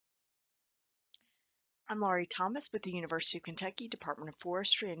I'm Laurie Thomas with the University of Kentucky Department of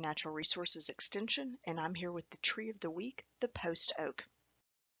Forestry and Natural Resources Extension, and I'm here with the tree of the week, the post oak.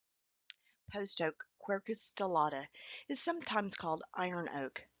 Post oak, Quercus stellata, is sometimes called iron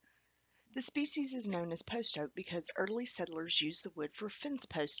oak. The species is known as post oak because early settlers used the wood for fence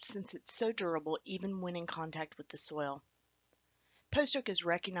posts since it's so durable even when in contact with the soil. Post oak is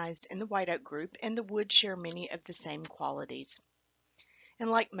recognized in the white oak group, and the wood share many of the same qualities. And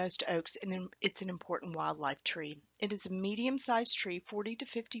like most oaks, it's an important wildlife tree. It is a medium-sized tree, 40 to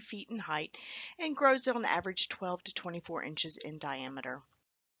 50 feet in height, and grows on average 12 to 24 inches in diameter.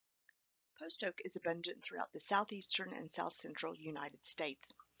 Post oak is abundant throughout the southeastern and south-central United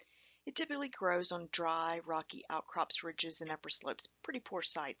States. It typically grows on dry, rocky outcrops, ridges, and upper slopes, pretty poor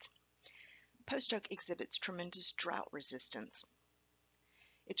sites. Post oak exhibits tremendous drought resistance.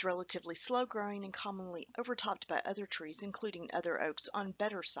 It's relatively slow-growing and commonly overtopped by other trees, including other oaks, on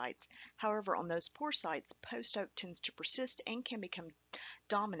better sites. However, on those poor sites, post oak tends to persist and can become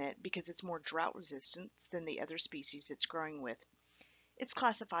dominant because it's more drought-resistant than the other species it's growing with. It's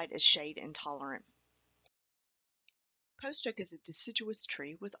classified as shade intolerant. Post oak is a deciduous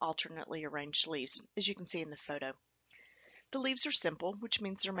tree with alternately arranged leaves, as you can see in the photo. The leaves are simple, which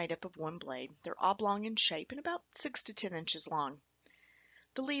means they're made up of one blade. They're oblong in shape and about 6 to 10 inches long.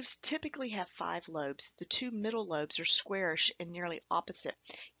 The leaves typically have 5 lobes. The 2 middle lobes are squarish and nearly opposite,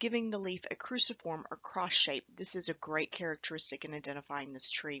 giving the leaf a cruciform or cross shape. This is a great characteristic in identifying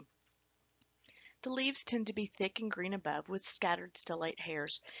this tree. The leaves tend to be thick and green above with scattered stellate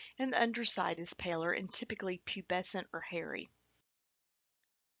hairs, and the underside is paler and typically pubescent or hairy.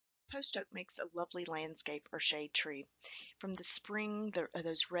 Post oak makes a lovely landscape or shade tree. From the spring,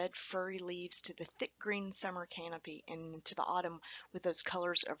 those red furry leaves, to the thick green summer canopy, and to the autumn with those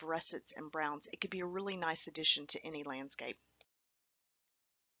colors of russets and browns, it could be a really nice addition to any landscape.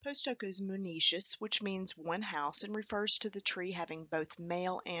 Post oak is monoecious, which means one house, and refers to the tree having both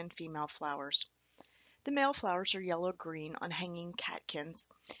male and female flowers. The male flowers are yellow-green on hanging catkins,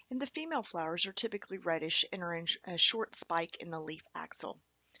 and the female flowers are typically reddish and are in a short spike in the leaf axil.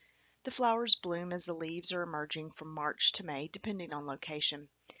 The flowers bloom as the leaves are emerging from March to May, depending on location,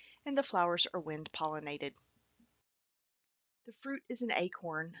 and the flowers are wind-pollinated. The fruit is an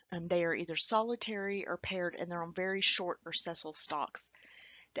acorn, and they are either solitary or paired, and they're on very short or sessile stalks.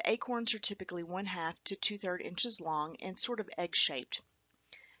 The acorns are typically 1/2 to 2/3 inches long and sort of egg-shaped.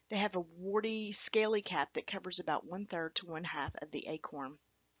 They have a warty, scaly cap that covers about 1/3 to 1/2 of the acorn.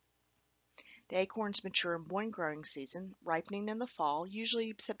 The acorns mature in one growing season, ripening in the fall,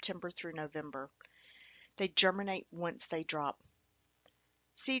 usually September through November. They germinate once they drop.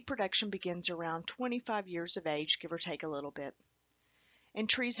 Seed production begins around 25 years of age, give or take a little bit. And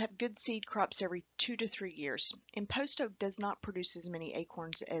trees have good seed crops every 2 to 3 years. And post oak does not produce as many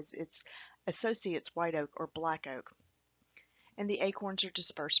acorns as its associates white oak or black oak. And the acorns are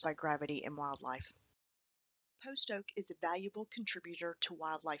dispersed by gravity and wildlife. Post oak is a valuable contributor to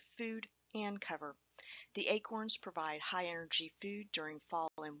wildlife food and cover. The acorns provide high-energy food during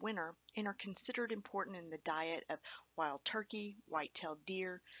fall and winter and are considered important in the diet of wild turkey, white-tailed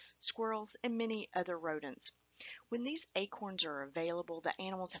deer, squirrels, and many other rodents. When these acorns are available, the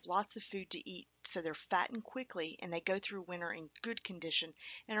animals have lots of food to eat, so they're fattened quickly and they go through winter in good condition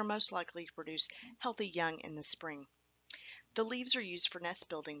and are most likely to produce healthy young in the spring. The leaves are used for nest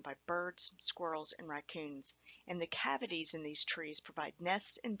building by birds, squirrels, and raccoons, and the cavities in these trees provide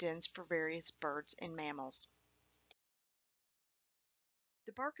nests and dens for various birds and mammals.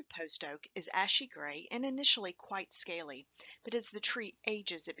 The bark of post oak is ashy gray and initially quite scaly, but as the tree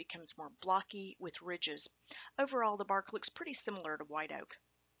ages it becomes more blocky with ridges. Overall, the bark looks pretty similar to white oak.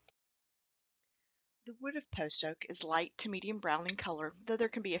 The wood of post oak is light to medium brown in color, though there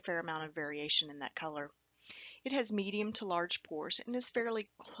can be a fair amount of variation in that color. It has medium to large pores and is fairly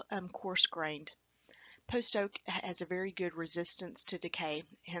coarse-grained. Post oak has a very good resistance to decay,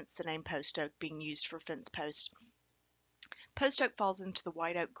 hence the name post oak being used for fence posts. Post oak falls into the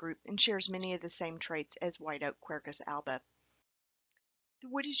white oak group and shares many of the same traits as white oak Quercus alba. The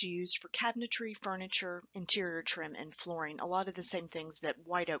wood is used for cabinetry, furniture, interior trim, and flooring, a lot of the same things that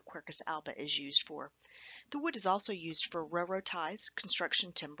white oak Quercus alba is used for. The wood is also used for railroad ties,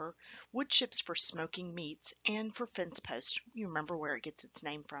 construction timber, wood chips for smoking meats, and for fence posts. You remember where it gets its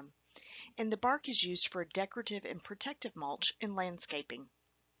name from. And the bark is used for decorative and protective mulch in landscaping.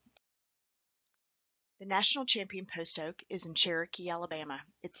 The national champion post oak is in Cherokee, Alabama.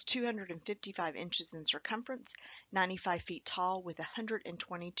 It's 255 inches in circumference, 95 feet tall, with a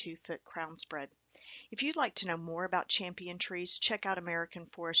 122-foot crown spread. If you'd like to know more about champion trees, check out American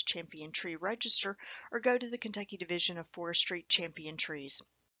Forest Champion Tree Register or go to the Kentucky Division of Forestry Champion Trees.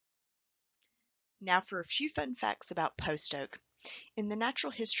 Now for a few fun facts about post oak. In The Natural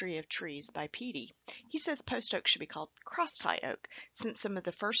History of Trees by Petey, he says post oak should be called crosstie oak, since some of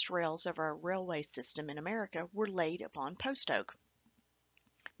the first rails of our railway system in America were laid upon post oak.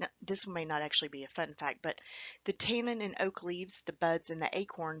 Now, this may not actually be a fun fact, but the tannin in oak leaves, the buds, and the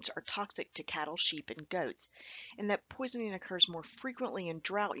acorns are toxic to cattle, sheep, and goats, and that poisoning occurs more frequently in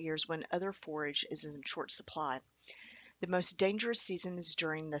drought years when other forage is in short supply. The most dangerous season is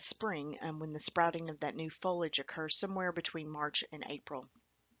during the spring, when the sprouting of that new foliage occurs somewhere between March and April.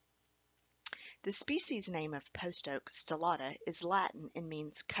 The species name of post oak, stellata, is Latin and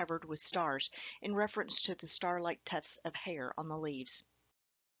means covered with stars, in reference to the star-like tufts of hair on the leaves.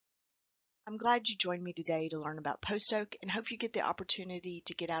 I'm glad you joined me today to learn about post oak and hope you get the opportunity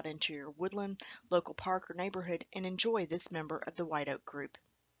to get out into your woodland, local park, or neighborhood and enjoy this member of the white oak group.